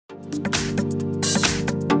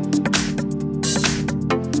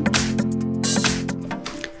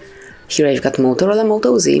Here I've got Motorola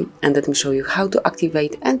Moto Z, and let me show you how to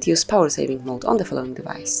activate and use power saving mode on the following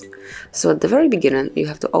device. So at the very beginning you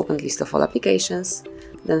have to open list of all applications,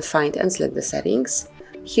 then find and select the settings.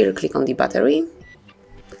 Here click on the battery,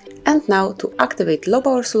 and now to activate low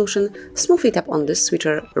power solution, smoothly tap on this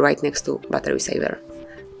switcher right next to battery saver.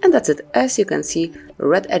 And that's it. As you can see,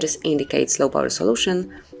 red edges indicates low power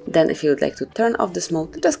solution. Then if you would like to turn off this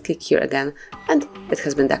mode, just click here again and it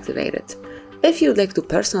has been deactivated. If you would like to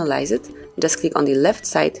personalize it, just click on the left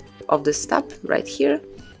side of this tab right here,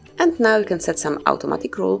 and now you can set some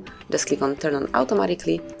automatic rule. Just click on turn on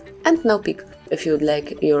automatically, and now pick if you would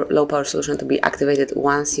like your low power solution to be activated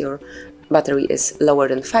once your battery is lower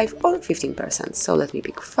than 5 or 15%. So let me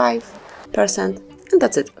pick 5%, and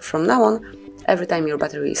that's it. From now on, every time your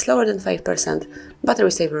battery is lower than 5%,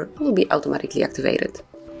 battery saver will be automatically activated.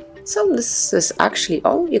 So this is actually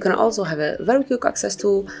all. You can also have a very quick access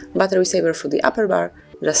to battery saver through the upper bar.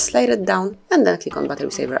 Just slide it down and then click on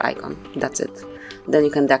battery saver icon. That's it. Then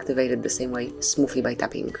you can deactivate it the same way, smoothly by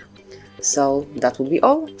tapping. So that would be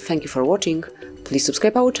all. Thank you for watching. Please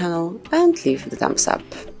subscribe our channel and leave the thumbs up.